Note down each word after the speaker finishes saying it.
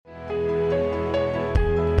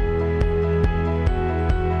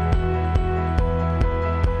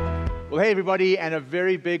Well, hey, everybody, and a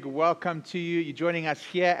very big welcome to you. You're joining us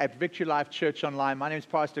here at Victory Life Church Online. My name is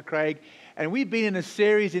Pastor Craig, and we've been in a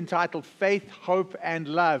series entitled Faith, Hope, and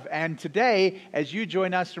Love. And today, as you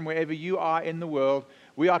join us from wherever you are in the world,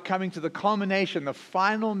 we are coming to the culmination, the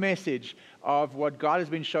final message of what God has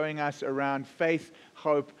been showing us around faith,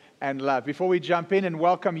 hope, and love. Before we jump in and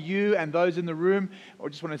welcome you and those in the room, I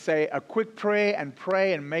just want to say a quick prayer and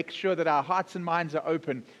pray and make sure that our hearts and minds are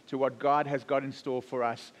open to what God has got in store for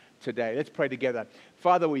us today. Let's pray together.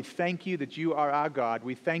 Father, we thank you that you are our God.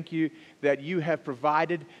 We thank you that you have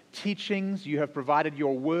provided teachings, you have provided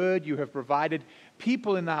your word, you have provided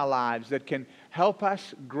people in our lives that can help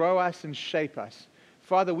us, grow us, and shape us.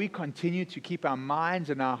 Father, we continue to keep our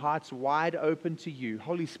minds and our hearts wide open to you.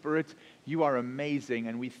 Holy Spirit, you are amazing,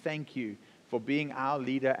 and we thank you for being our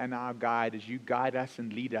leader and our guide as you guide us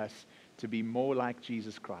and lead us to be more like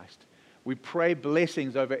Jesus Christ. We pray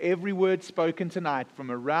blessings over every word spoken tonight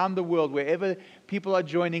from around the world, wherever people are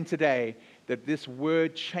joining today, that this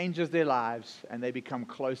word changes their lives and they become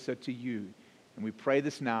closer to you. And we pray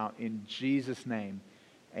this now in Jesus' name.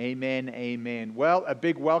 Amen, amen. Well, a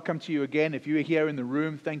big welcome to you again. If you are here in the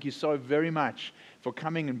room, thank you so very much for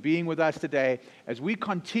coming and being with us today as we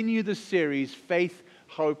continue the series, Faith,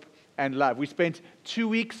 Hope, and Love. We spent 2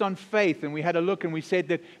 weeks on faith, and we had a look, and we said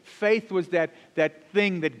that faith was that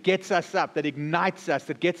thing that gets us up, that ignites us,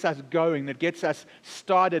 that gets us going, that gets us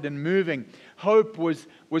started and moving. Hope was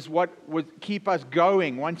what would keep us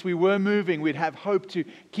going. Once we were moving, we'd have hope to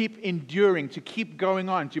keep enduring, to keep going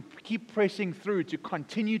on, to keep pressing through, to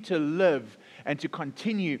continue to live, and to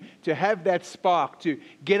continue to have that spark, to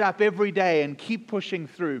get up every day and keep pushing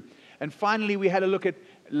through. And finally, we had a look at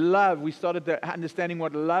love. We started understanding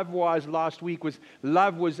what love was last week.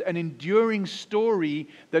 Love was an enduring story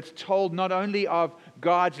that's told not only of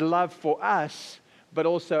God's love for us, but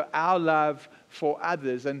also our love for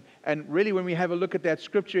others. And really, when we have a look at that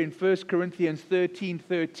scripture in 1 Corinthians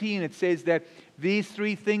 13:13, it says that these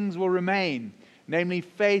three things will remain, namely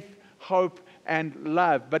faith, hope, and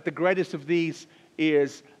love. But the greatest of these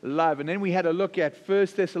is love. And then we had a look at 1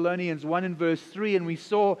 Thessalonians 1 and verse 3, and we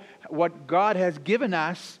saw what God has given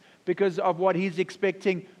us because of what He's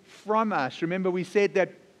expecting from us. Remember, we said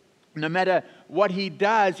that no matter what He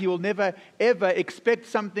does, He will never, ever expect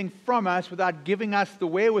something from us without giving us the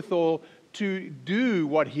wherewithal to do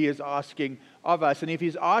what He is asking of us. And if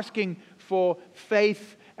He's asking for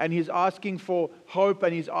faith, and He's asking for hope,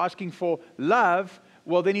 and He's asking for love,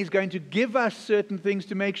 well, then He's going to give us certain things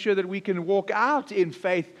to make sure that we can walk out in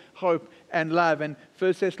faith, hope, and love. And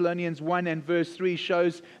 1 Thessalonians 1 and verse 3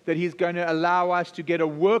 shows that He's going to allow us to get a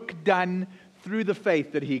work done through the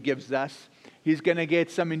faith that He gives us. He's going to get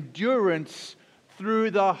some endurance through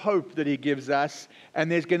the hope that He gives us.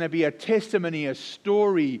 And there's going to be a testimony, a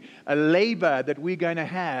story, a labor that we're going to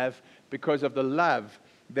have because of the love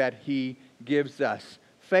that He gives us.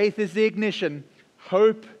 Faith is the ignition,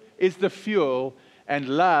 hope is the fuel, and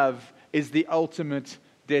love is the ultimate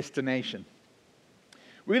destination.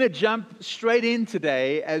 We're going to jump straight in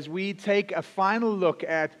today as we take a final look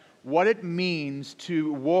at what it means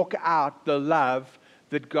to walk out the love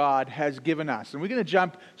that God has given us. And we're going to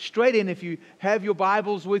jump straight in. If you have your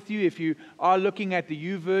Bibles with you, if you are looking at the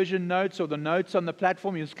YouVersion notes or the notes on the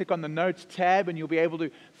platform, you just click on the Notes tab and you'll be able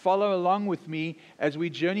to follow along with me as we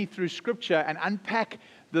journey through Scripture and unpack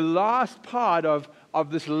the last part of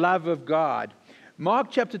this love of God.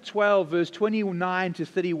 Mark chapter 12, verse 29 to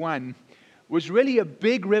 31 was really a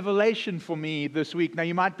big revelation for me this week. Now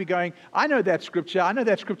you might be going, I know that scripture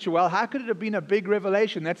well. How could it have been a big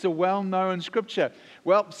revelation? That's a well-known scripture.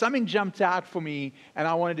 Well, something jumped out for me, and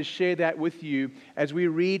I wanted to share that with you as we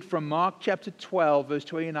read from Mark chapter 12, verse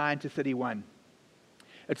 29 to 31.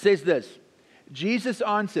 It says this, Jesus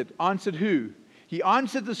answered who? He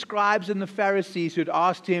answered the scribes and the Pharisees who had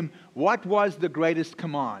asked Him, what was the greatest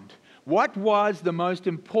command? What was the most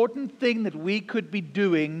important thing that we could be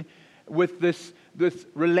doing with this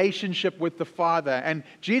relationship with the Father? And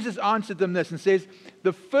Jesus answered them this and says,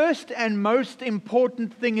 the first and most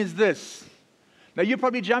important thing is this. Now you're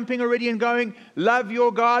probably jumping already and going, love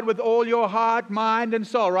your God with all your heart, mind, and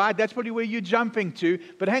soul, right? That's probably where you're jumping to.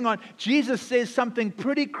 But hang on, Jesus says something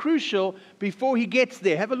pretty crucial before He gets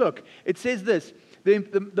there. Have a look. It says this,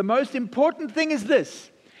 the most important thing is this.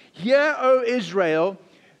 Hear, O Israel,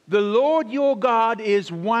 the Lord your God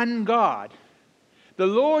is one God. The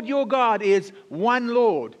Lord your God is one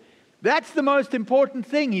Lord. That's the most important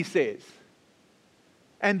thing, He says.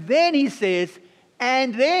 And then He says,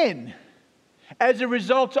 and then, as a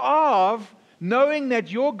result of knowing that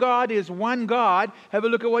your God is one God. Have a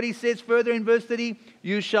look at what he says further in verse 30.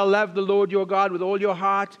 You shall love the Lord your God with all your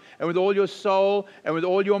heart and with all your soul and with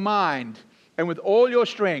all your mind and with all your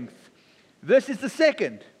strength. This is the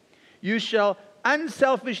second. You shall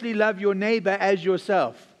unselfishly love your neighbor as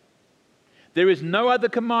yourself. There is no other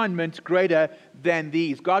commandment greater than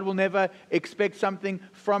these. God will never expect something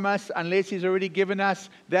from us unless He's already given us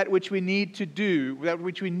that which we need to do, that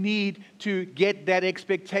which we need to get that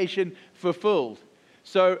expectation fulfilled.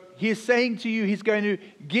 So He's saying to you, He's going to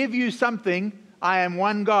give you something. I am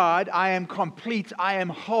one God. I am complete. I am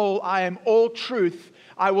whole. I am all truth.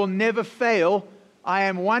 I will never fail. I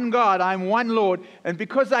am one God. I am one Lord. And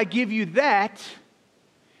because I give you that,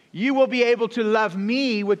 you will be able to love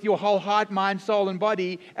me with your whole heart, mind, soul, and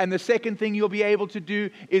body. And the second thing you'll be able to do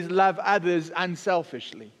is love others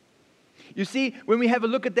unselfishly. You see, when we have a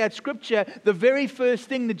look at that scripture, the very first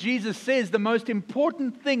thing that Jesus says, the most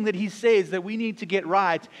important thing that He says that we need to get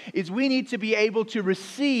right, is we need to be able to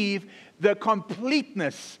receive the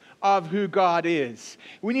completeness of who God is.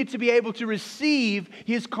 We need to be able to receive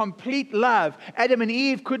His complete love. Adam and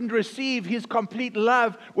Eve couldn't receive His complete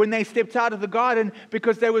love when they stepped out of the garden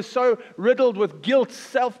because they were so riddled with guilt,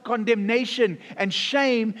 self-condemnation, and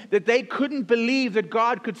shame that they couldn't believe that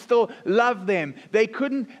God could still love them. They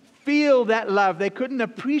couldn't feel that love. They couldn't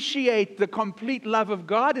appreciate the complete love of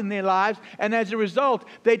God in their lives. And as a result,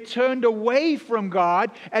 they turned away from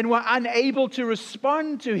God and were unable to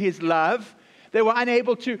respond to His love. They were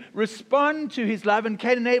unable to respond to His love. And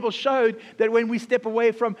Cain and Abel showed that when we step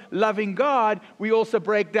away from loving God, we also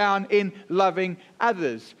break down in loving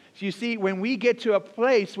others. So you see, when we get to a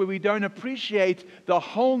place where we don't appreciate the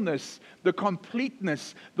wholeness, the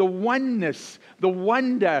completeness, the oneness, the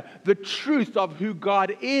wonder, the truth of who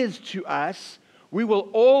God is to us, we will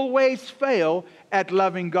always fail at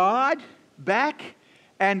loving God back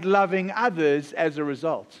and loving others as a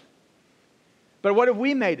result. But what have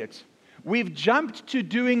we made it? We've jumped to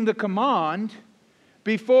doing the command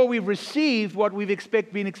before we've received what we've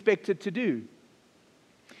been expected to do.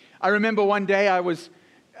 I remember one day I was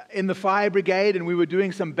in the fire brigade and we were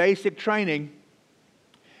doing some basic training,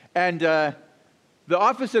 and the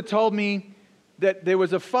officer told me that there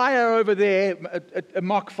was a fire over there, a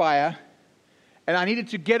mock fire, and I needed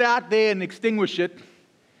to get out there and extinguish it.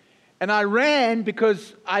 And I ran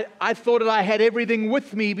because I thought that I had everything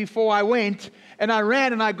with me before I went. And I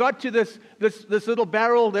ran and I got to this little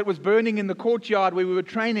barrel that was burning in the courtyard where we were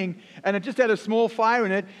training. And it just had a small fire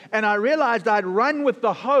in it. And I realized I'd run with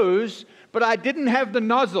the hose, but I didn't have the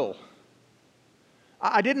nozzle.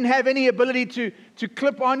 I didn't have any ability to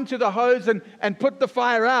clip onto the hose and put the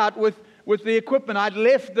fire out with the equipment. I'd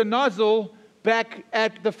left the nozzle back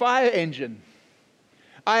at the fire engine.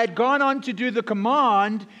 I had gone on to do the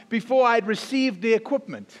command before I had received the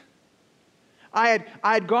equipment. I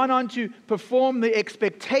had gone on to perform the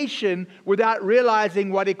expectation without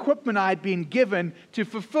realizing what equipment I had been given to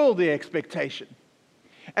fulfill the expectation.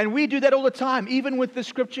 And we do that all the time, even with the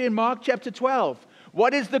scripture in Mark chapter 12.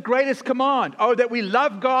 What is the greatest command? Oh, that we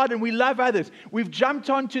love God and we love others. We've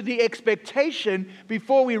jumped onto the expectation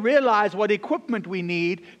before we realize what equipment we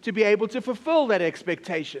need to be able to fulfill that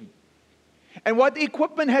expectation. And what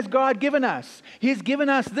equipment has God given us? He's given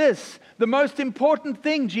us this, the most important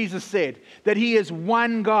thing, Jesus said, that He is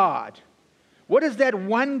one God. What does that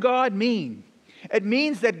one God mean? It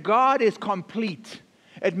means that God is complete.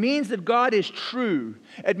 It means that God is true.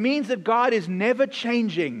 It means that God is never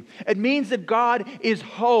changing. It means that God is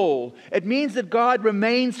whole. It means that God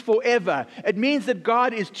remains forever. It means that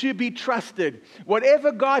God is to be trusted.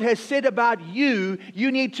 Whatever God has said about you,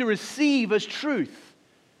 you need to receive as truth.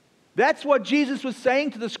 That's what Jesus was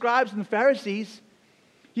saying to the scribes and Pharisees.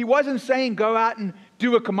 He wasn't saying go out and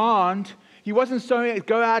do a command. He wasn't saying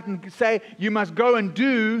go out and say you must go and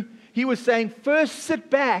do. He was saying first sit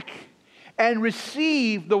back and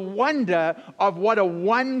receive the wonder of what a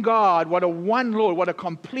one God, what a one Lord, what a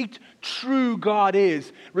complete, true God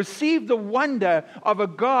is. Receive the wonder of a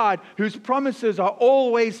God whose promises are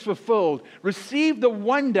always fulfilled. Receive the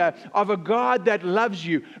wonder of a God that loves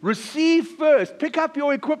you. Receive first. Pick up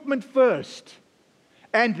your equipment first.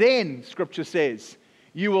 And then, Scripture says,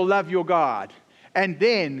 you will love your God. And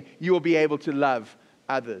then you will be able to love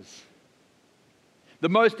others. The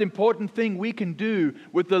most important thing we can do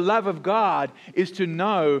with the love of God is to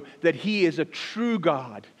know that He is a true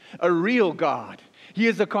God, a real God. He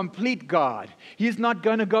is a complete God. He's not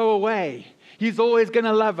going to go away. He's always going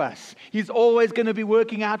to love us. He's always going to be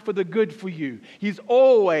working out for the good for you. He's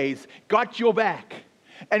always got your back.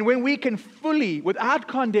 And when we can fully, without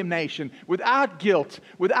condemnation, without guilt,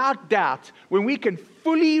 without doubt, when we can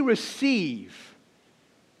fully receive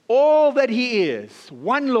all that He is,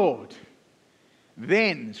 one Lord,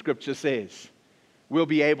 then, Scripture says, we'll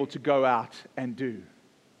be able to go out and do.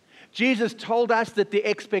 Jesus told us that the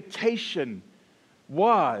expectation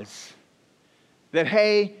was that,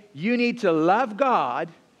 hey, you need to love God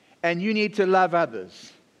and you need to love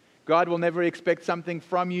others. God will never expect something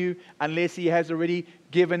from you unless He has already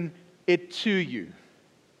given it to you.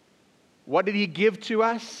 What did He give to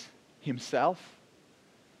us? Himself.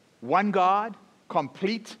 One God,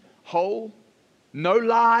 complete, whole, no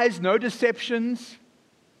lies, no deceptions,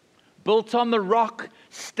 built on the rock,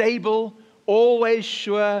 stable, always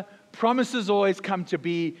sure, promises always come to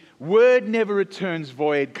be, word never returns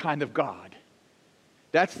void kind of God.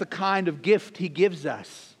 That's the kind of gift He gives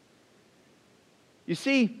us. You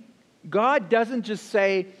see, God doesn't just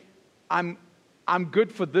say, I'm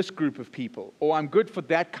good for this group of people, or I'm good for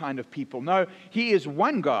that kind of people. No, He is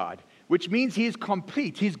one God, which means He is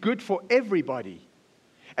complete. He's good for everybody.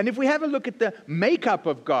 And if we have a look at the makeup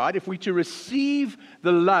of God, if we're to receive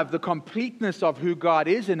the love, the completeness of who God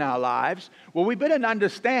is in our lives, well, we better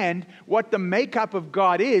understand what the makeup of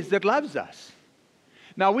God is that loves us.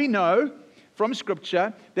 Now, we know from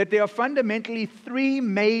Scripture that there are fundamentally three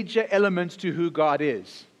major elements to who God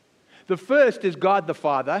is. The first is God the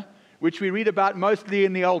Father, which we read about mostly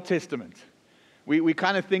in the Old Testament. We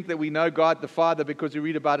kind of think that we know God the Father because we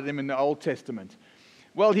read about Him in the Old Testament.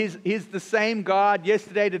 Well, he's the same God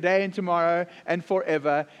yesterday, today, and tomorrow, and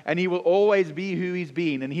forever, and He will always be who He's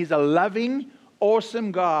been. And He's a loving,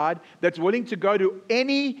 awesome God that's willing to go to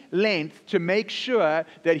any length to make sure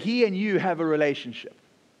that He and you have a relationship.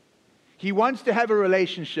 He wants to have a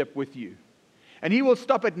relationship with you. And He will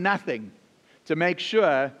stop at nothing to make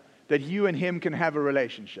sure that you and Him can have a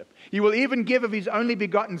relationship. He will even give of His only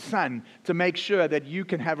begotten Son to make sure that you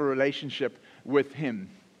can have a relationship with Him.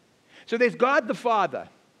 So there's God the Father.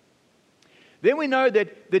 Then we know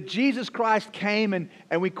that Jesus Christ came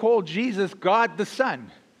and we call Jesus God the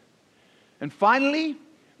Son. And finally,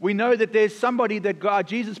 we know that there's somebody that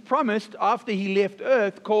Jesus promised after He left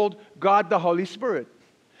earth called God the Holy Spirit.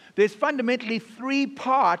 There's fundamentally three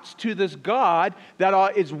parts to this God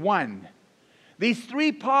that is one. These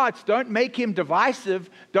three parts don't make Him divisive,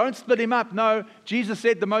 don't split Him up. No, Jesus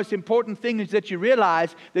said the most important thing is that you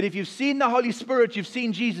realize that if you've seen the Holy Spirit, you've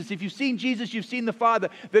seen Jesus. If you've seen Jesus, you've seen the Father.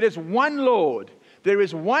 There is one Lord. There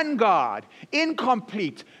is one God,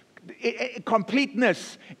 incomplete,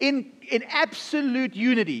 completeness, in absolute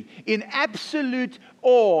unity, in absolute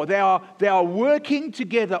awe. They are working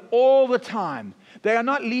together all the time. They are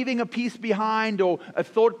not leaving a piece behind or a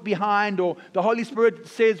thought behind, or the Holy Spirit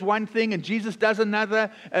says one thing and Jesus does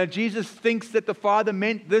another. Jesus thinks that the Father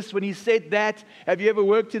meant this when He said that. Have you ever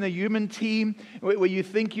worked in a human team where you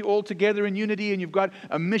think you're all together in unity and you've got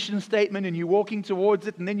a mission statement and you're walking towards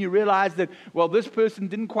it, and then you realize that, well, this person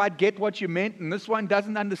didn't quite get what you meant and this one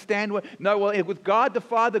doesn't understand what... No, well, with God the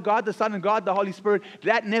Father, God the Son, and God the Holy Spirit,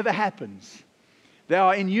 that never happens. They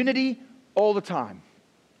are in unity all the time,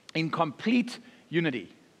 in complete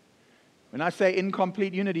unity. When I say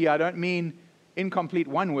incomplete unity, I don't mean incomplete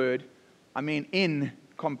one word. I mean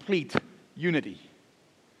incomplete unity.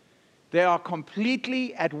 They are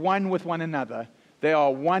completely at one with one another. They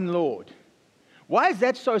are one Lord. Why is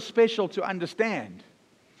that so special to understand?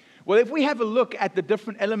 Well, if we have a look at the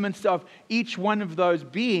different elements of each one of those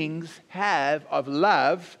beings have of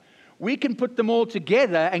love, we can put them all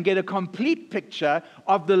together and get a complete picture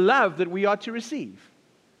of the love that we are to receive.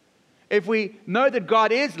 If we know that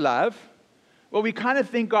God is love, well, we kind of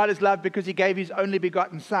think God is love because He gave His only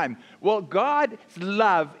begotten Son. Well, God's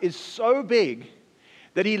love is so big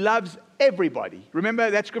that He loves everybody.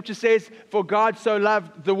 Remember that Scripture says, for God so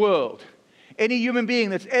loved the world. Any human being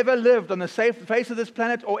that's ever lived on the face of this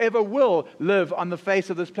planet or ever will live on the face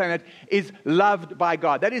of this planet is loved by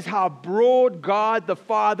God. That is how broad God the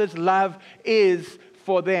Father's love is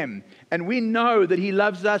for them. And we know that He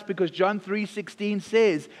loves us because John 3:16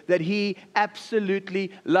 says that He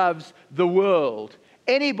absolutely loves the world.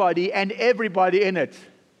 Anybody and everybody in it.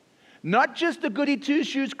 Not just the goody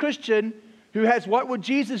two-shoes Christian who has what would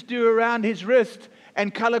Jesus do around his wrist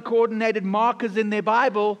and color-coordinated markers in their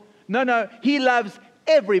Bible. No, He loves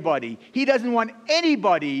everybody. He doesn't want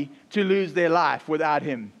anybody to lose their life without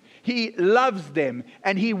Him. He loves them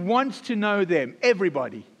and He wants to know them,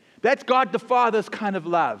 everybody. That's God the Father's kind of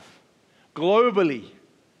love, globally.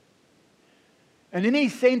 And then He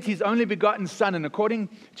sent His only begotten Son, and according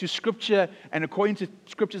to Scripture, and according to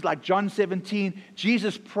Scriptures like John 17,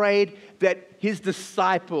 Jesus prayed that His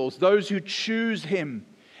disciples, those who choose Him,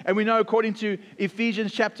 and we know according to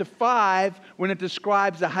Ephesians chapter 5, when it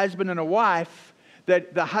describes a husband and a wife,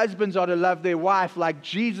 that the husbands are to love their wife like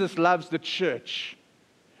Jesus loves the church.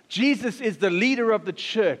 Jesus is the leader of the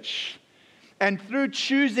church. And through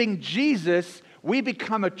choosing Jesus, we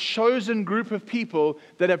become a chosen group of people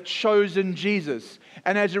that have chosen Jesus.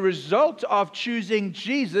 And as a result of choosing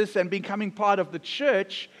Jesus and becoming part of the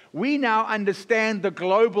church, we now understand the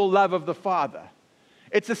global love of the Father.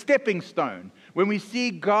 It's a stepping stone. When we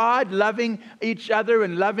see God loving each other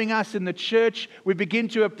and loving us in the church, we begin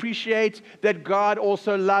to appreciate that God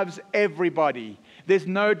also loves everybody. There's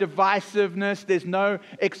no divisiveness. There's no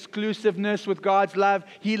exclusiveness with God's love.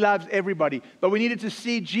 He loves everybody. But we needed to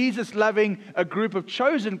see Jesus loving a group of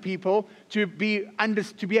chosen people to be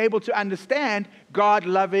able to understand God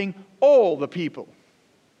loving all the people.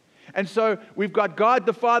 And so we've got God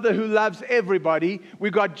the Father who loves everybody.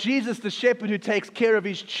 We've got Jesus the shepherd who takes care of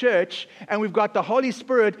his church. And we've got the Holy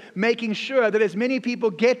Spirit making sure that as many people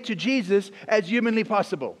get to Jesus as humanly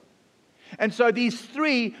possible. And so these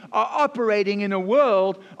three are operating in a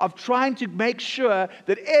world of trying to make sure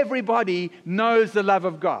that everybody knows the love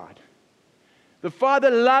of God. The Father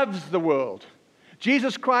loves the world.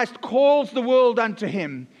 Jesus Christ calls the world unto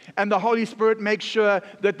him, and the Holy Spirit makes sure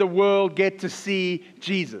that the world get to see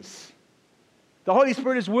Jesus. The Holy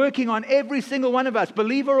Spirit is working on every single one of us,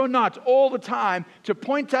 believer or not, all the time to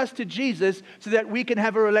point us to Jesus so that we can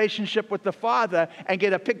have a relationship with the Father and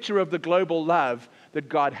get a picture of the global love that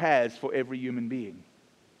God has for every human being.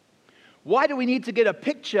 Why do we need to get a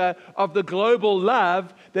picture of the global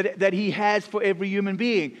love that he has for every human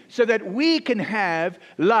being? So that we can have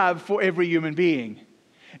love for every human being.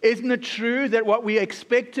 Isn't it true that what we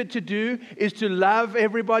expected to do is to love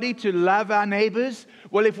everybody, to love our neighbors?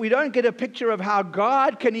 Well, if we don't get a picture of how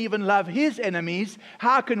God can even love his enemies,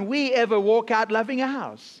 how can we ever walk out loving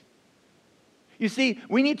ours? You see,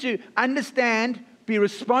 we need to understand, be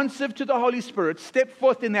responsive to the Holy Spirit, step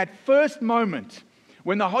forth in that first moment.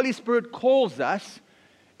 When the Holy Spirit calls us,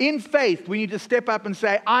 in faith, we need to step up and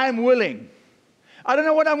say, I am willing. I don't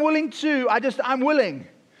know what I'm willing to. I'm willing.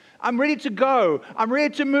 I'm ready to go. I'm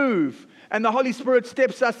ready to move. And the Holy Spirit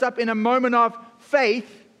steps us up in a moment of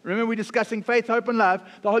faith. Remember, we're discussing faith, hope, and love.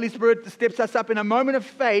 The Holy Spirit steps us up in a moment of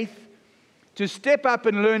faith to step up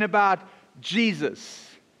and learn about Jesus.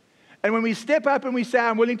 And when we step up and we say,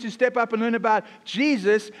 I'm willing to step up and learn about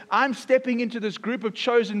Jesus, I'm stepping into this group of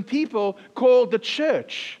chosen people called the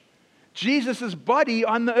church. Jesus' body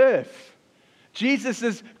on the earth.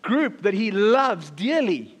 Jesus' group that he loves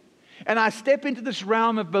dearly. And I step into this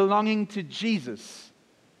realm of belonging to Jesus.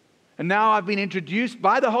 And now I've been introduced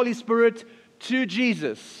by the Holy Spirit to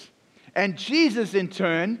Jesus. And Jesus, in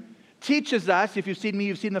turn, teaches us, if you've seen me,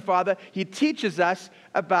 you've seen the Father, he teaches us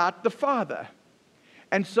about the Father.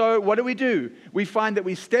 And so what do? We find that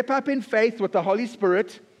we step up in faith with the Holy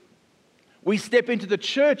Spirit. We step into the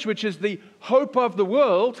church, which is the hope of the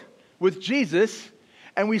world, with Jesus.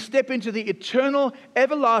 And we step into the eternal,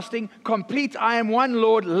 everlasting, complete, I am one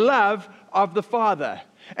Lord, love of the Father.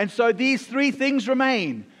 And so these three things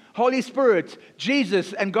remain. Holy Spirit,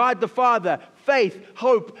 Jesus, and God the Father, faith,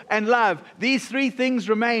 hope, and love. These three things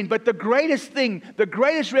remain. But the greatest thing, the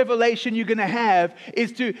greatest revelation you're going to have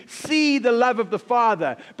is to see the love of the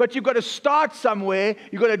Father. But you've got to start somewhere.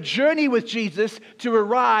 You've got to journey with Jesus to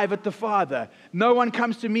arrive at the Father. No one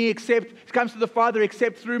comes to the Father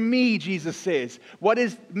except through me, Jesus says. What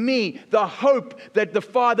is me? The hope that the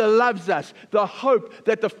Father loves us. The hope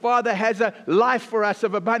that the Father has a life for us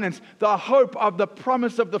of abundance. The hope of the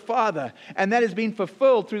promise of the Father. And that has been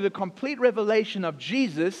fulfilled through the complete revelation of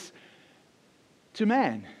Jesus to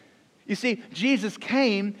man. You see, Jesus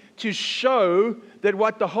came to show that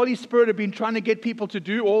what the Holy Spirit had been trying to get people to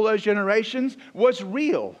do all those generations was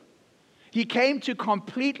real. He came to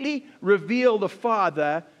completely reveal the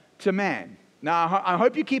Father to man. Now, I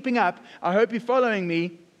hope you're keeping up. I hope you're following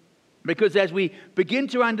me, because as we begin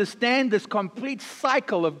to understand this complete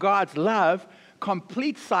cycle of God's love,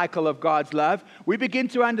 we begin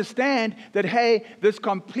to understand that, hey, this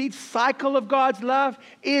complete cycle of God's love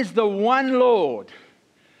is the one Lord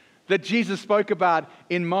that Jesus spoke about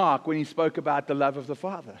in Mark when he spoke about the love of the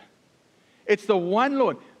Father. It's the one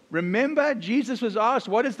Lord. Remember, Jesus was asked,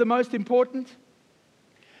 what is the most important?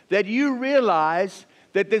 That you realize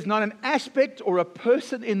that there's not an aspect or a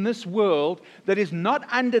person in this world that is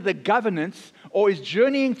not under the governance or is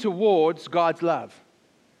journeying towards God's love.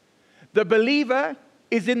 The believer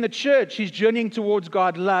is in the church. He's journeying towards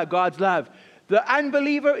God's love. The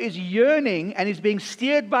unbeliever is yearning and is being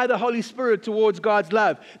steered by the Holy Spirit towards God's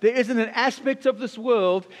love. There isn't an aspect of this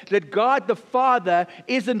world that God the Father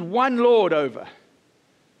isn't one Lord over.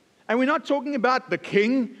 And we're not talking about the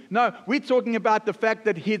king. No, we're talking about the fact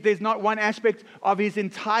that there's not one aspect of his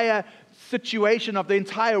entire situation, of the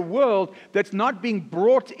entire world, that's not being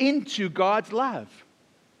brought into God's love.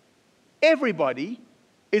 Everybody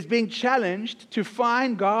is being challenged to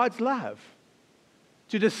find God's love,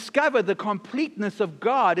 to discover the completeness of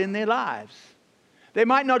God in their lives. They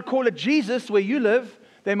might not call it Jesus where you live.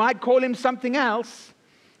 They might call him something else.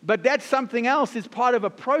 But that something else is part of a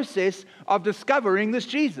process of discovering this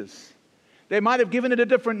Jesus. They might have given it a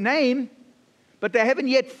different name, but they haven't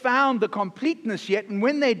yet found the completeness yet. And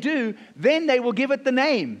when they do, then they will give it the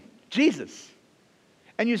name, Jesus.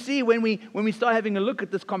 And you see, when we start having a look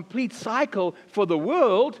at this complete cycle for the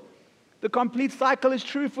world, the complete cycle is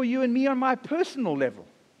true for you and me on my personal level.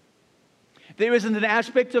 There isn't an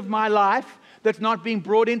aspect of my life that's not being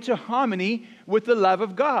brought into harmony with the love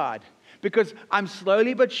of God, because I'm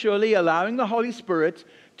slowly but surely allowing the Holy Spirit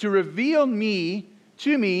to reveal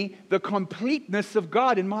to me the completeness of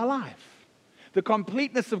God in my life. The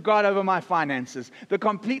completeness of God over my finances, the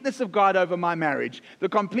completeness of God over my marriage, the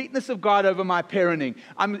completeness of God over my parenting.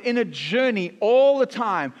 I'm in a journey all the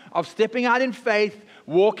time of stepping out in faith,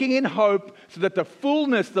 walking in hope, so that the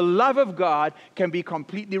fullness, the love of God can be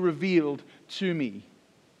completely revealed to me.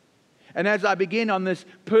 And as I begin on this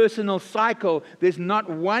personal cycle, there's not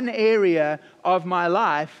one area of my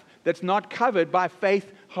life that's not covered by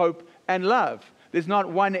faith, hope, and love. There's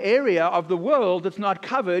not one area of the world that's not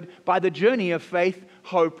covered by the journey of faith,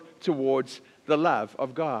 hope towards the love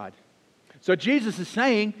of God. So Jesus is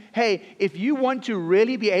saying, hey, if you want to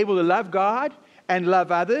really be able to love God and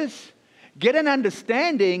love others, get an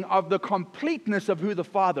understanding of the completeness of who the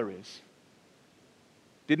Father is.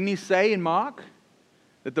 Didn't he say in Mark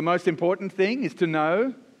that the most important thing is to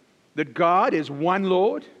know that God is one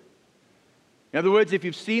Lord? In other words, if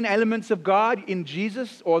you've seen elements of God in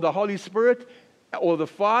Jesus or the Holy Spirit or the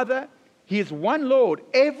Father, he is one Lord.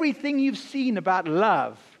 Everything you've seen about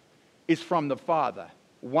love is from the Father,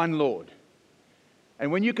 one Lord.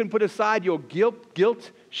 And when you can put aside your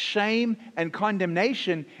guilt, shame, and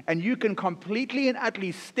condemnation, and you can completely and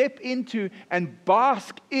utterly step into and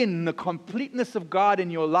bask in the completeness of God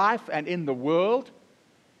in your life and in the world,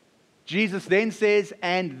 Jesus then says,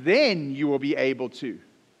 and then you will be able to.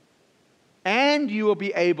 And you will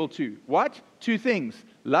be able to. What? Two things.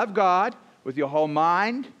 Love God with your whole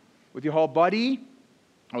mind, with your whole body,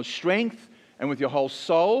 whole strength, and with your whole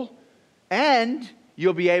soul. And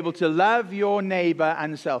you'll be able to love your neighbor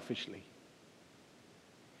unselfishly.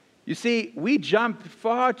 You see, we jump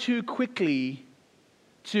far too quickly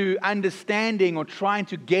to understanding or trying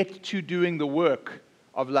to get to doing the work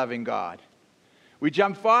of loving God. We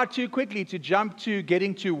jump far too quickly to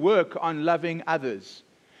getting to work on loving others.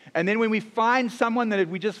 And then when we find someone that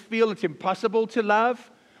we just feel it's impossible to love,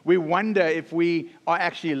 we wonder if we are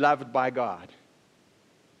actually loved by God.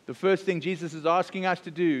 The first thing Jesus is asking us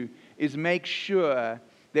to do is make sure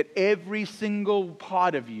that every single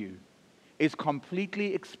part of you is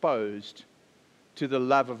completely exposed to the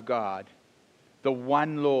love of God, the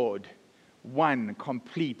one Lord, one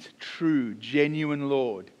complete, true, genuine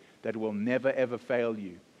Lord that will never ever fail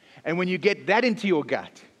you. And when you get that into your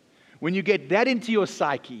gut, when you get that into your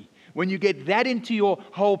psyche, when you get that into your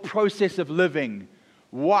whole process of living,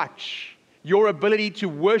 watch your ability to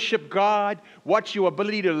worship God, watch your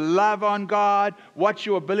ability to love on God, watch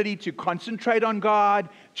your ability to concentrate on God,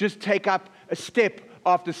 just take up a step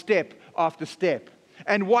after step after step.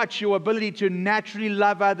 And watch your ability to naturally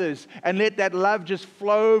love others and let that love just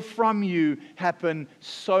flow from you happen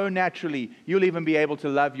so naturally. You'll even be able to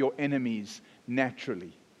love your enemies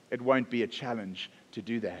naturally. It won't be a challenge to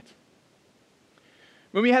do that.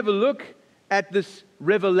 When we have a look at this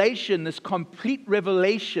revelation, this complete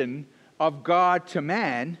revelation of God to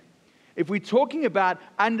man, if we're talking about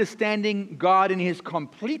understanding God in his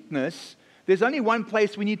completeness, there's only one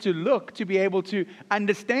place we need to look to be able to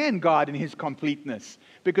understand God in his completeness.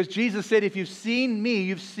 Because Jesus said, if you've seen me,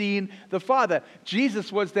 you've seen the Father.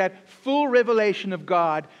 Jesus was that full revelation of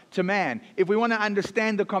God to man. If we want to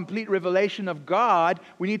understand the complete revelation of God,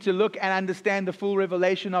 we need to look and understand the full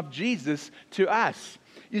revelation of Jesus to us.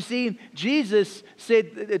 You see, Jesus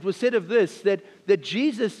said, it was said of this, that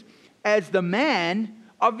Jesus, as the man,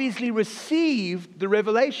 obviously received the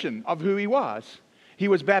revelation of who he was. He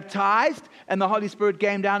was baptized, and the Holy Spirit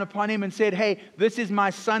came down upon him and said, hey, this is my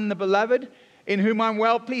Son, the beloved, in whom I'm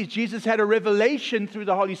well pleased. Jesus had a revelation through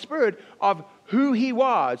the Holy Spirit of who he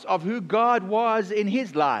was, of who God was in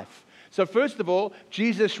his life. So first of all,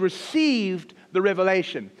 Jesus received the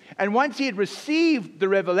revelation. And once he had received the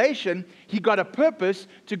revelation, he got a purpose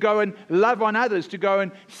to go and love on others, to go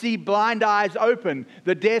and see blind eyes open,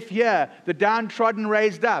 the deaf hear, the downtrodden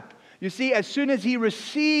raised up. You see, as soon as he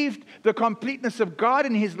received the completeness of God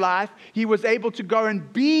in his life, he was able to go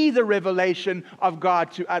and be the revelation of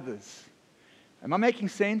God to others. Am I making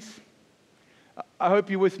sense? I hope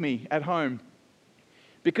you're with me at home,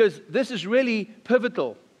 because this is really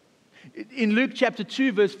pivotal. In Luke chapter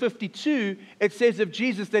 2, verse 52, it says of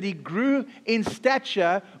Jesus that he grew in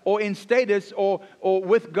stature or in status or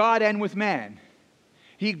with God and with man.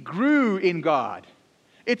 He grew in God.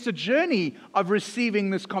 It's a journey of receiving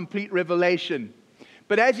this complete revelation.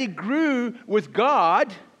 But as he grew with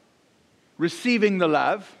God, receiving the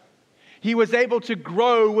love, he was able to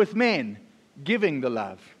grow with men, giving the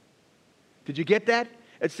love. Did you get that?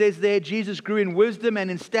 It says there, Jesus grew in wisdom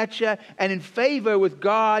and in stature and in favor with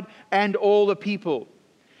God and all the people.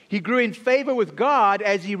 He grew in favor with God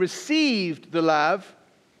as he received the love,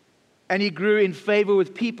 and he grew in favor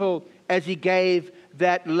with people as he gave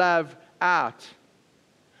that love out.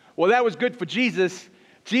 Well, that was good for Jesus.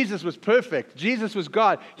 Jesus was perfect. Jesus was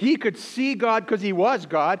God. He could see God because he was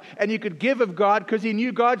God, and he could give of God because he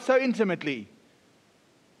knew God so intimately.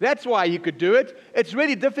 That's why you could do it. It's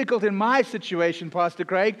really difficult in my situation, Pastor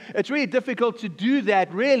Craig. It's really difficult to do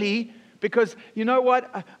that, really, because you know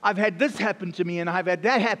what? I've had this happen to me, and I've had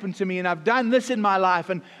that happen to me, and I've done this in my life,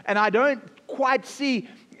 and I don't quite see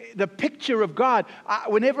the picture of God.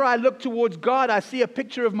 Whenever I look towards God, I see a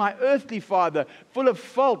picture of my earthly father, full of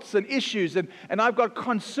faults and issues, and I've got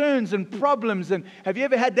concerns and problems. And have you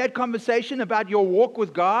ever had that conversation about your walk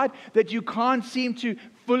with God, that you can't seem to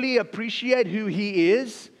fully appreciate who he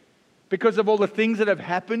is because of all the things that have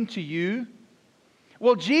happened to you?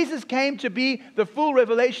 Well, Jesus came to be the full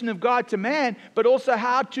revelation of God to man, but also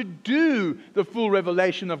how to do the full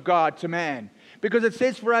revelation of God to man. Because it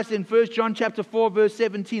says for us in 1 John chapter 4, verse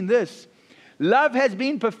 17 this: love has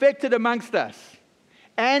been perfected amongst us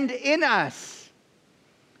and in us,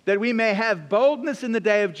 that we may have boldness in the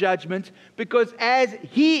day of judgment, because as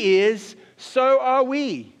he is, so are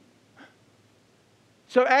we.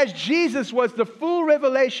 So as Jesus was the full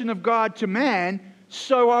revelation of God to man,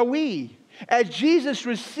 so are we. As Jesus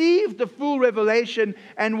received the full revelation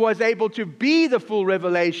and was able to be the full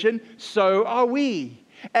revelation, so are we.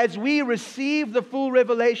 As we receive the full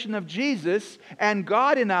revelation of Jesus and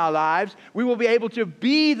God in our lives, we will be able to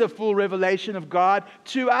be the full revelation of God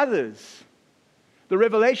to others. The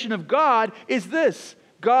revelation of God is this: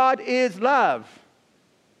 God is love.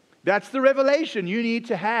 That's the revelation you need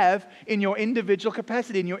to have in your individual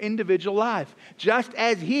capacity, in your individual life. Just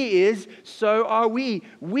as he is, so are we.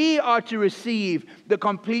 We are to receive the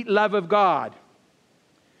complete love of God.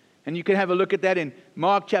 And you can have a look at that in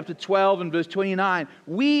Mark chapter 12 and verse 29.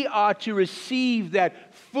 We are to receive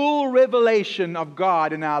that full revelation of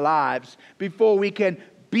God in our lives before we can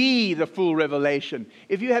be the full revelation.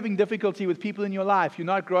 If you're having difficulty with people in your life, you're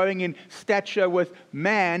not growing in stature with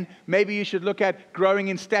man, maybe you should look at growing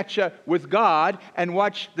in stature with God and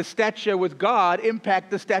watch the stature with God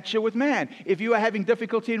impact the stature with man. If you are having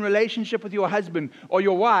difficulty in relationship with your husband or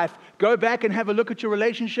your wife, go back and have a look at your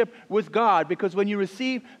relationship with God, because when you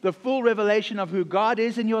receive the full revelation of who God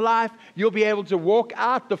is in your life, you'll be able to walk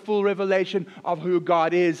out the full revelation of who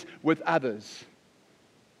God is with others.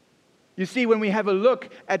 You see, when we have a look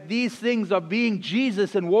at these things of being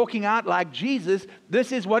Jesus and walking out like Jesus,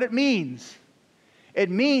 this is what it means.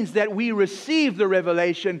 It means that we receive the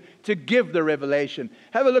revelation to give the revelation.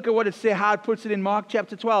 Have a look at what it says, how it puts it in Mark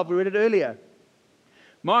chapter 12. We read it earlier.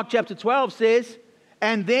 Mark chapter 12 says,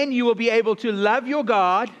 and then you will be able to love your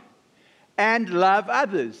God and love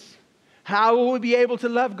others. How will we be able to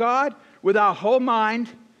love God? With our whole mind,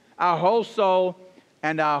 our whole soul,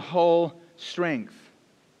 and our whole strength.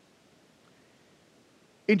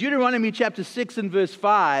 In Deuteronomy chapter 6 and verse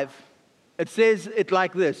 5, it says it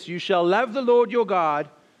like this: you shall love the Lord your God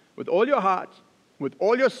with all your heart, with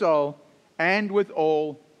all your soul, and with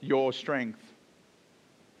all your strength.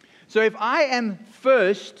 So if I am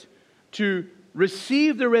first to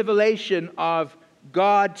receive the revelation of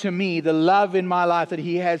God to me, the love in my life that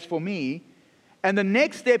he has for me, and the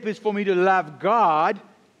next step is for me to love God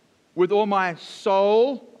with all my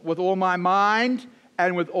soul, with all my mind,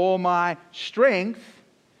 and with all my strength,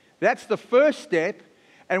 that's the first step.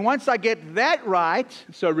 And once I get that right,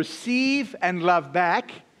 so receive and love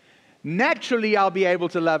back, naturally I'll be able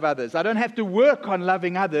to love others. I don't have to work on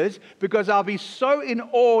loving others, because I'll be so in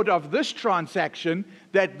awe of this transaction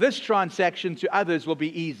that this transaction to others will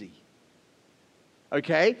be easy.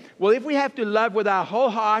 Okay? Well, if we have to love with our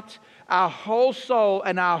whole heart, our whole soul,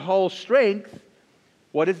 and our whole strength,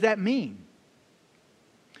 what does that mean?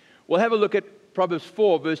 We'll have a look at Proverbs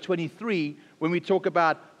 4, verse 23, when we talk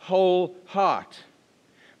about whole heart.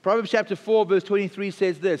 Proverbs chapter 4, verse 23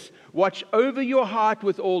 says this: watch over your heart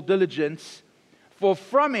with all diligence, for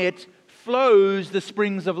from it flows the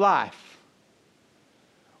springs of life.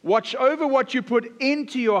 Watch over what you put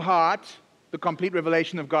into your heart, the complete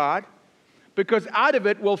revelation of God, because out of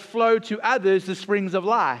it will flow to others the springs of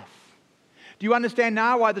life. Do you understand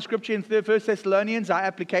now why the scripture in 1 Thessalonians, our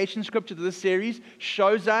application scripture to this series,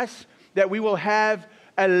 shows us that we will have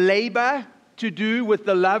a labor to do with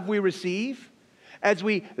the love we receive? As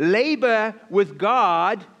we labor with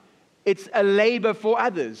God, it's a labor for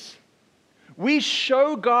others. We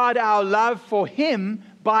show God our love for Him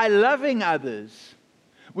by loving others.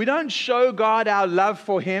 We don't show God our love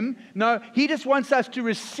for Him. No, He just wants us to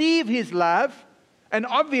receive His love and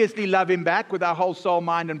obviously love Him back with our whole soul,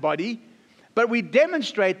 mind, and body. But we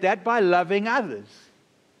demonstrate that by loving others.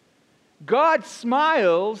 God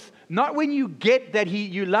smiles not when you get that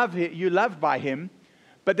you're loved by Him,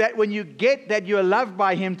 but that when you get that you're loved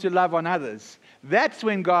by Him to love on others. That's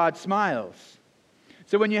when God smiles.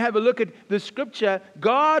 So when you have a look at the scripture,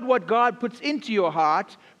 what God puts into your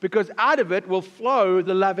heart, because out of it will flow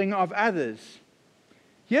the loving of others.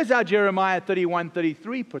 Here's how Jeremiah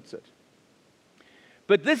 31:33 puts it.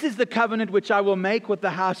 But this is the covenant which I will make with the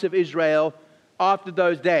house of Israel after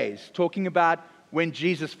those days, talking about when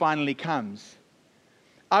Jesus finally comes.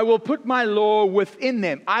 I will put my law within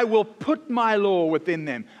them. I will put my law within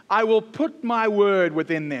them. I will put my word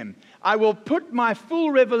within them. I will put my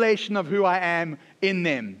full revelation of who I am in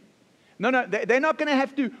them. No, they're not going to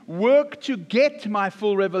have to work to get my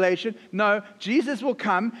full revelation. No, Jesus will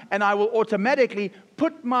come and I will automatically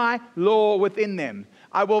put my law within them.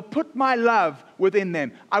 I will put my love within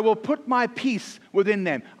them. I will put my peace within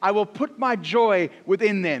them. I will put my joy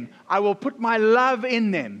within them. I will put my love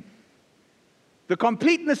in them. The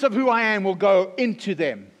completeness of who I am will go into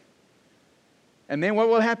them. And then what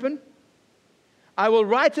will happen? I will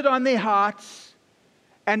write it on their hearts,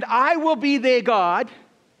 and I will be their God.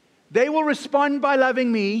 They will respond by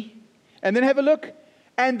loving me. And then have a look.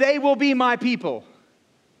 And they will be my people.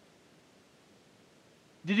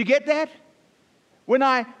 Did you get that? When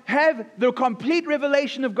I have the complete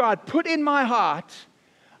revelation of God put in my heart,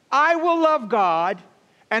 I will love God,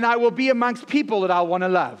 and I will be amongst people that I want to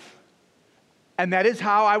love. And that is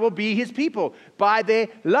how I will be His people. By their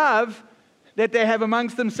love that they have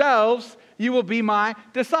amongst themselves, you will be my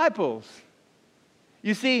disciples.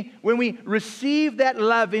 You see, when we receive that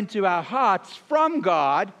love into our hearts from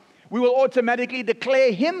God, we will automatically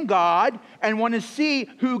declare Him God and want to see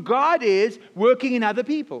who God is working in other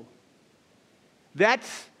people.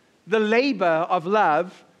 That's the labor of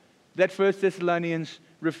love that 1 Thessalonians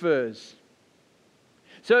refers.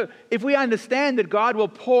 So if we understand that God will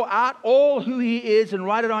pour out all who He is and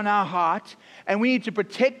write it on our heart, and we need to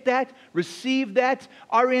protect that, receive that,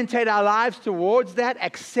 orientate our lives towards that,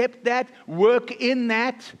 accept that, work in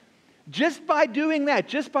that, just by doing that,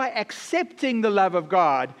 just by accepting the love of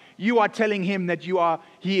God, you are telling Him that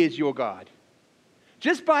He is your God.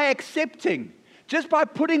 Just by accepting, just by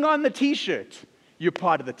putting on the t-shirt, you're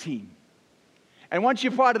part of the team. And once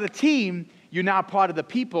you're part of the team, you're now part of the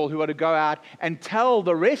people who are to go out and tell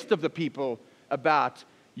the rest of the people about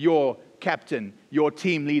your captain, your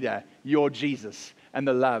team leader, your Jesus, and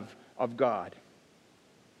the love of God.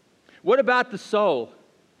 What about the soul?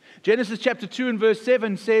 Genesis chapter 2 and verse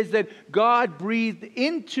 7 says that God breathed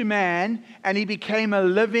into man and he became a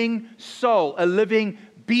living soul, a living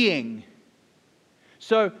being.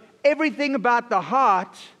 So everything about the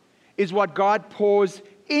heart is what God pours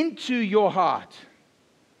into your heart.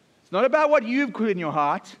 It's not about what you've put in your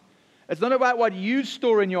heart. It's not about what you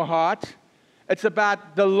store in your heart. It's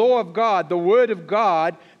about the law of God, the word of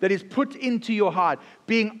God that is put into your heart.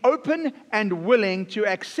 Being open and willing to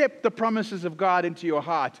accept the promises of God into your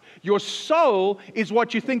heart. Your soul is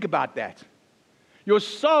what you think about that. Your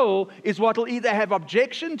soul is what will either have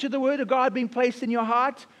objection to the word of God being placed in your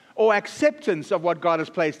heart or acceptance of what God has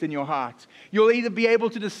placed in your heart. You'll either be able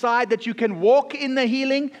to decide that you can walk in the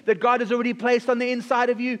healing that God has already placed on the inside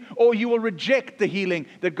of you, or you will reject the healing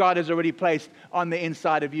that God has already placed on the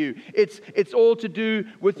inside of you. It's all to do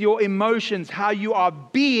with your emotions, how you are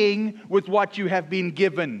being with what you have been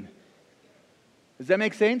given. Does that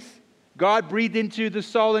make sense? God breathed into the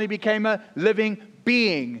soul and he became a living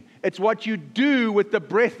being. It's what you do with the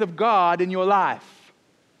breath of God in your life.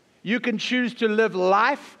 You can choose to live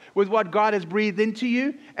life with what God has breathed into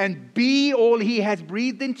you and be all He has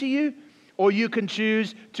breathed into you, or you can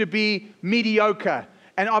choose to be mediocre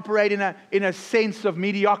and operate in a sense of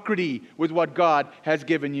mediocrity with what God has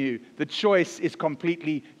given you. The choice is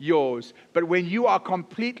completely yours. But when you are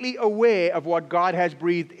completely aware of what God has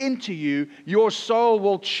breathed into you, your soul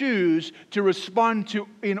will choose to respond to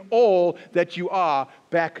in all that you are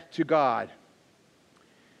back to God.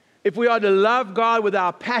 If we are to love God with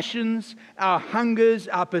our passions, our hungers,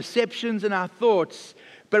 our perceptions, and our thoughts,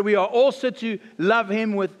 but we are also to love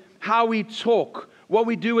Him with how we talk, what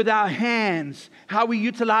we do with our hands, how we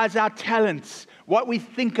utilize our talents, what we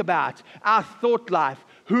think about, our thought life,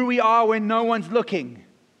 who we are when no one's looking.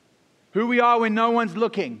 Who we are when no one's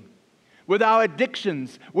looking. With our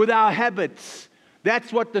addictions, with our habits.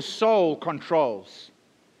 That's what the soul controls.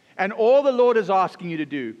 And all the Lord is asking you to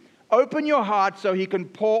do, open your heart so He can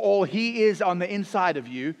pour all He is on the inside of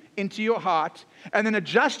you into your heart, and then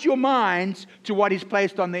adjust your minds to what He's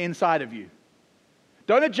placed on the inside of you.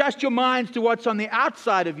 Don't adjust your minds to what's on the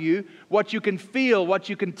outside of you, what you can feel, what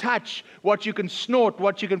you can touch, what you can snort,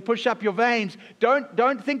 what you can push up your veins.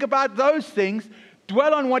 Don't think about those things.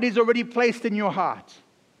 Dwell on what He's already placed in your heart.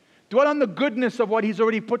 Dwell on the goodness of what He's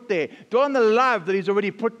already put there. Dwell on the love that He's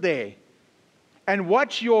already put there. And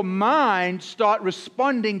watch your mind start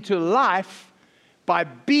responding to life by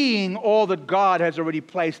being all that God has already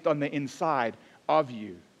placed on the inside of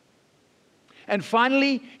you. And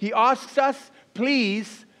finally, He asks us,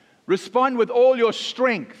 please respond with all your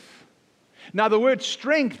strength. Now, the word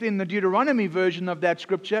strength in the Deuteronomy version of that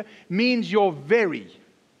scripture means your very.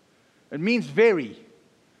 It means very.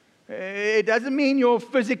 It doesn't mean your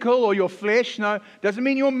physical or your flesh. No, it doesn't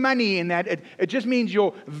mean your money in that. It just means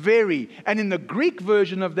your very. And in the Greek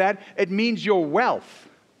version of that, it means your wealth.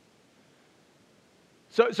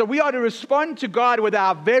 So we are to respond to God with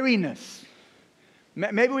our veriness.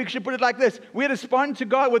 Maybe we should put it like this. We respond to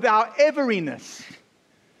God with our everiness.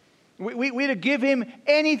 We're to give Him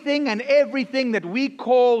anything and everything that we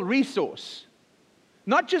call resource.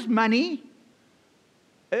 Not just money.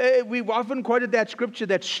 We've often quoted that scripture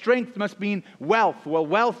that strength must mean wealth. Well,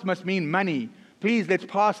 wealth must mean money. Please, let's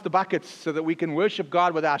pass the buckets so that we can worship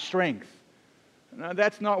God with our strength. No,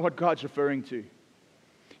 that's not what God's referring to.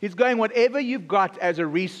 He's going, whatever you've got as a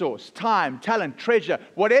resource, time, talent, treasure,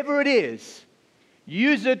 whatever it is,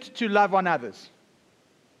 use it to love on others.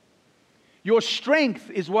 Your strength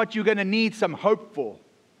is what you're going to need some hope for.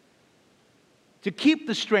 To keep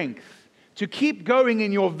the strength, to keep going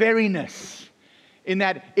in your veriness. In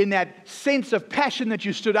that sense of passion that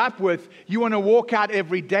you stood up with, you want to walk out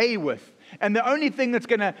every day with. And the only thing that's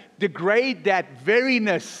going to degrade that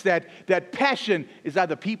veriness, that passion, is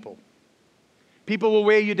other people. People will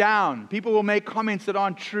wear you down. People will make comments that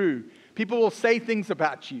aren't true. People will say things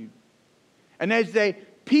about you. And as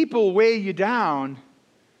people wear you down,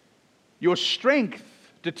 your strength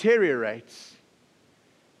deteriorates.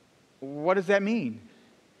 What does that mean?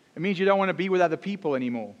 It means you don't want to be with other people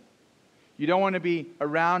anymore. You don't want to be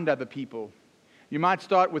around other people. You might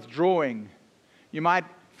start withdrawing. You might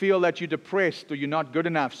feel that you're depressed or you're not good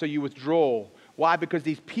enough, so you withdraw. Why? Because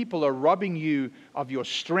these people are robbing you of your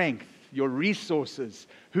strength, your resources,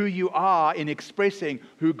 who you are in expressing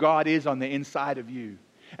who God is on the inside of you.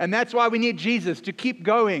 And that's why we need Jesus to keep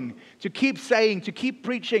going, to keep saying, to keep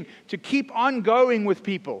preaching, to keep on going with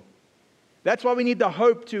people. That's why we need the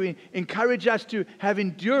hope to encourage us to have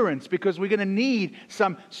endurance, because we're going to need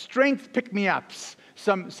some strength pick-me-ups,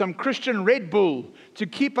 some Christian Red Bull to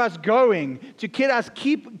keep us going, to get us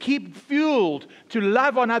keep fueled to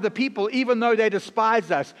love on other people even though they despise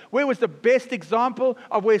us. Where was the best example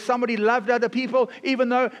of where somebody loved other people even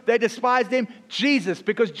though they despised them? Jesus,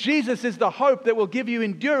 because Jesus is the hope that will give you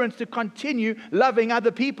endurance to continue loving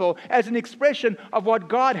other people as an expression of what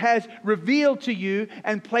God has revealed to you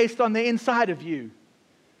and placed on the inside of you.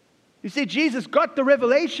 You see, Jesus got the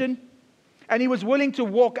revelation, and He was willing to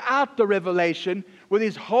walk out the revelation with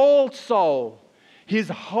His whole soul, His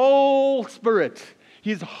whole spirit,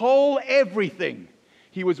 His whole everything.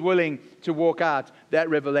 He was willing to walk out that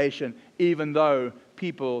revelation, even though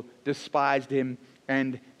people despised Him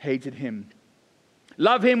and hated Him.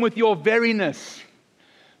 Love Him with your veriness.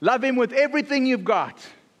 Love Him with everything you've got,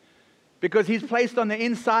 because He's placed on the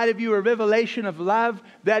inside of you a revelation of love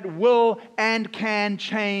that will and can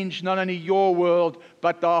change not only your world,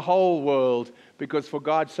 but the whole world. Because for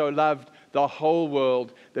God so loved the whole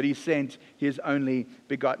world that He sent His only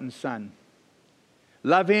begotten Son.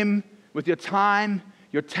 Love Him with your time,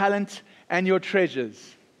 your talent, and your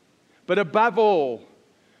treasures. But above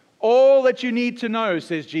all that you need to know,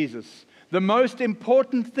 says Jesus, the most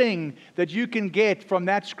important thing that you can get from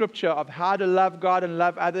that scripture of how to love God and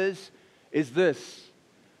love others is this: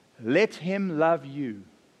 let Him love you.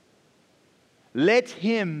 Let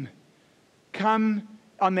Him come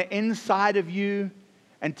on the inside of you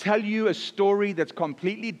and tell you a story that's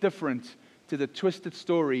completely different to the twisted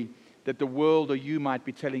story that the world or you might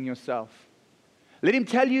be telling yourself. Let Him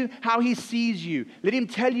tell you how He sees you. Let Him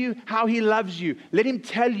tell you how He loves you. Let Him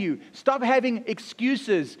tell you. Stop having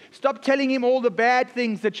excuses. Stop telling Him all the bad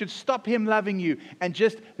things that should stop Him loving you, and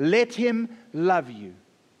just let Him love you.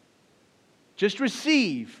 Just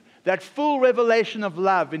receive that full revelation of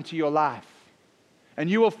love into your life. And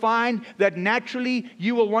you will find that naturally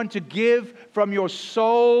you will want to give from your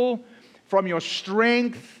soul, from your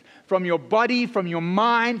strength, from your body, from your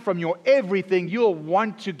mind, from your everything. You'll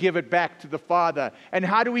want to give it back to the Father. And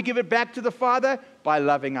how do we give it back to the Father? By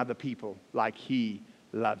loving other people like He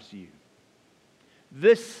loves you.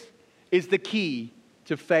 This is the key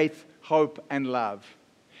to faith, hope, and love.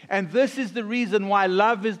 And this is the reason why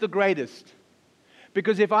love is the greatest.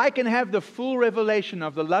 Because if I can have the full revelation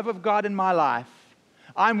of the love of God in my life,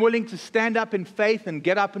 I'm willing to stand up in faith and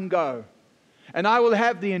get up and go. And I will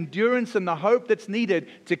have the endurance and the hope that's needed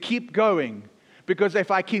to keep going. Because if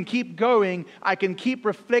I can keep going, I can keep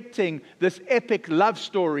reflecting this epic love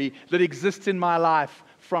story that exists in my life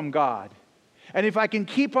from God. And if I can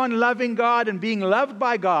keep on loving God and being loved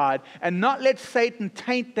by God and not let Satan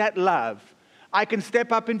taint that love, I can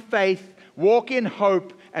step up in faith, walk in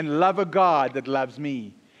hope, and love a God that loves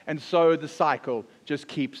me. And so the cycle just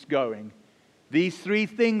keeps going. These three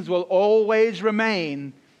things will always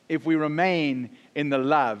remain if we remain in the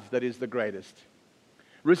love that is the greatest.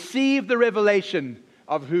 Receive the revelation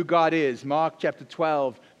of who God is. Mark chapter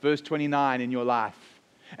 12, verse 29 in your life.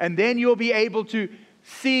 And then you'll be able to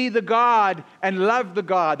see the God and love the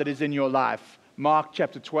God that is in your life. Mark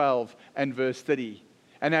chapter 12 and verse 30.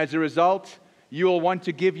 And as a result, you will want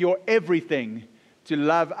to give your everything to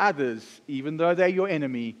love others, even though they're your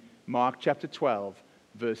enemy. Mark chapter 12,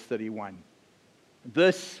 verse 31.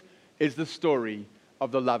 This is the story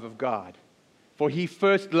of the love of God. For He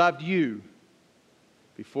first loved you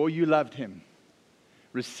before you loved Him.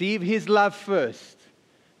 Receive His love first.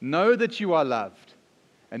 Know that you are loved.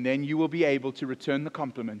 And then you will be able to return the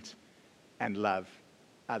compliment and love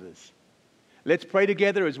others. Let's pray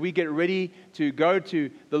together as we get ready to go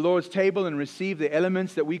to the Lord's table and receive the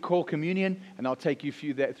elements that we call communion. And I'll take you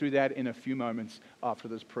through that in a few moments after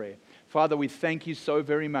this prayer. Father, we thank you so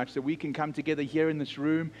very much that we can come together here in this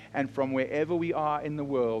room and from wherever we are in the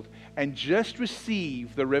world and just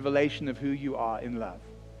receive the revelation of who you are in love.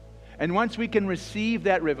 And once we can receive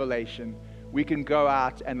that revelation, we can go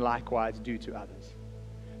out and likewise do to others.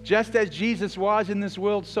 Just as Jesus was in this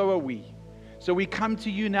world, so are we. So we come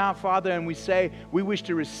to you now, Father, and we say we wish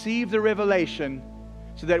to receive the revelation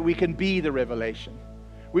so that we can be the revelation.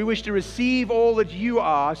 We wish to receive all that you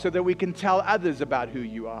are so that we can tell others about who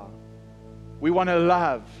you are. We want to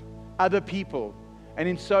love other people, and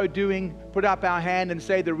in so doing, put up our hand and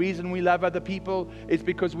say the reason we love other people is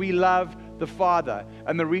because we love the Father.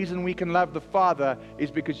 And the reason we can love the Father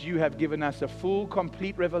is because you have given us a full,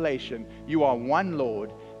 complete revelation. You are one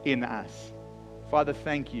Lord in us. Father,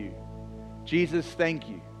 thank you. Jesus, thank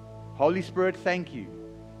you. Holy Spirit, thank you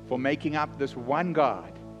for making up this one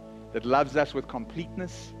God that loves us with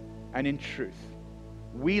completeness and in truth.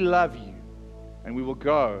 We love you, and we will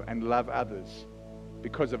go and love others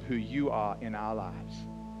because of who you are in our lives.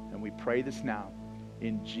 And we pray this now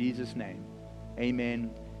in Jesus' name. Amen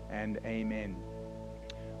and amen.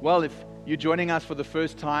 Well, if you're joining us for the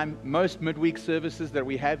first time, most midweek services that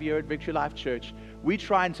we have here at Victory Life Church, we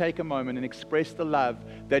try and take a moment and express the love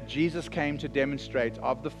that Jesus came to demonstrate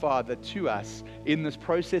of the Father to us in this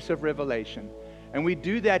process of revelation. And we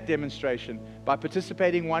do that demonstration by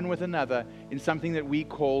participating one with another in something that we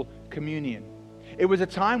call communion. It was a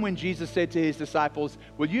time when Jesus said to his disciples,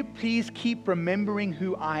 "Will you please keep remembering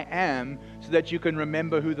who I am so that you can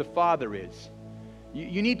remember who the Father is?"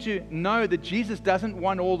 You need to know that Jesus doesn't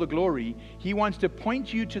want all the glory. He wants to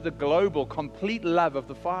point you to the global, complete love of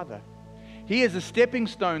the Father. He is a stepping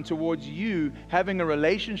stone towards you having a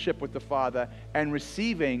relationship with the Father and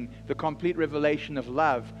receiving the complete revelation of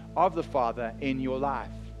love of the Father in your life.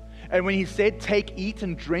 And when he said, take, eat,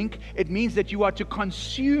 and drink, it means that you are to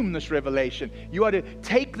consume this revelation. You are to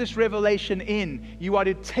take this revelation in. You are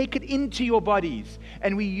to take it into your bodies.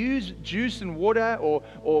 And we use juice and water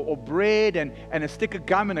or bread and a stick of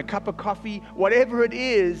gum and a cup of coffee, whatever it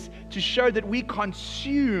is, to show that we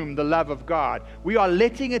consume the love of God. We are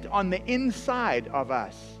letting it on the inside of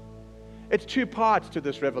us. It's two parts to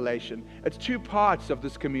this revelation. It's two parts of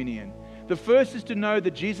this communion. The first is to know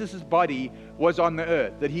that Jesus' body was on the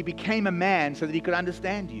earth, that he became a man so that he could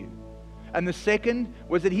understand you. And the second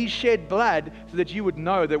was that he shed blood so that you would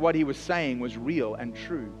know that what he was saying was real and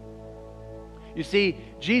true. You see,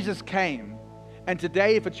 Jesus came, and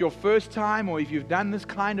today, if it's your first time or if you've done this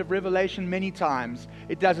kind of revelation many times,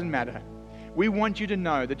 it doesn't matter. We want you to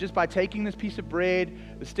know that just by taking this piece of bread,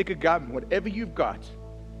 a stick of gum, whatever you've got,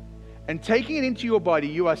 and taking it into your body,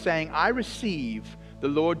 you are saying, I receive the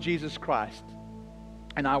Lord Jesus Christ,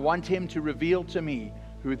 and I want him to reveal to me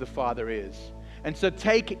who the Father is. And so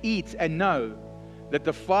take, eat, and know that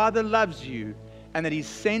the Father loves you and that he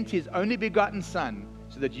sent his only begotten Son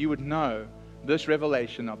so that you would know this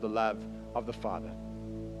revelation of the love of the Father.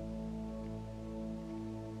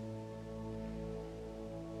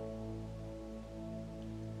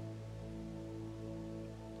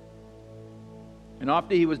 And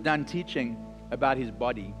after he was done teaching about his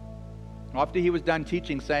body, after he was done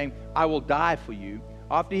teaching, saying, I will die for you,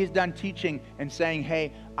 after he's done teaching and saying,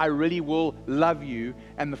 hey, I really will love you,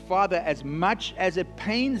 and the Father, as much as it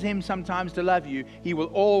pains him sometimes to love you, he will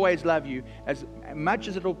always love you. As much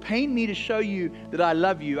as it will pain me to show you that I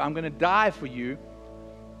love you, I'm going to die for you.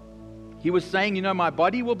 He was saying, my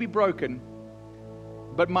body will be broken,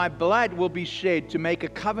 but my blood will be shed to make a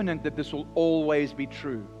covenant that this will always be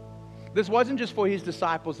true. This wasn't just for his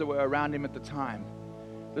disciples that were around him at the time.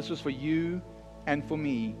 This was for you and for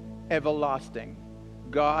me, everlasting.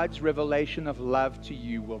 God's revelation of love to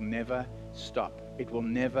you will never stop. It will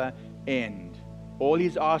never end. All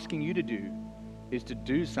he's asking you to do is to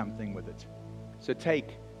do something with it. So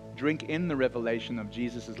drink in the revelation of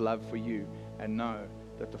Jesus' love for you, and know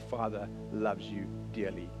that the Father loves you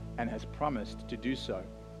dearly and has promised to do so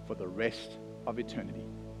for the rest of eternity.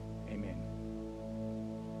 Amen.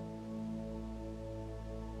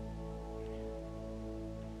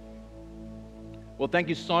 Well, thank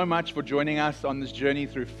you so much for joining us on this journey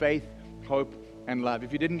through faith, hope, and love.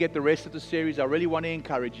 If you didn't get the rest of the series, I really want to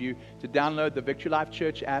encourage you to download the Victory Life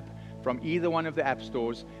Church app from either one of the app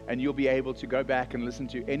stores, and you'll be able to go back and listen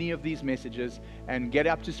to any of these messages and get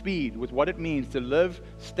up to speed with what it means to live,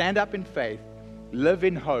 stand up in faith, live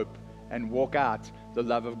in hope, and walk out the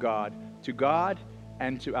love of God to God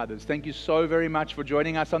and to others. Thank you so very much for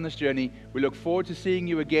joining us on this journey. We look forward to seeing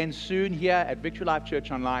you again soon here at Victory Life Church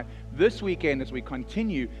Online this weekend as we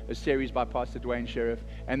continue a series by Pastor Dwayne Sheriff,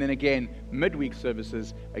 and then again midweek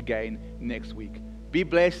services again next week. Be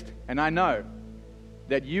blessed, and I know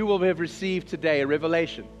that you will have received today a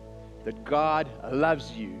revelation that God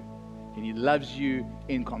loves you, and He loves you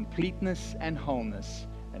in completeness and wholeness,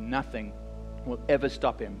 and nothing will ever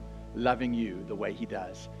stop Him loving you the way He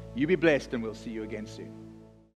does. You be blessed, and we'll see you again soon.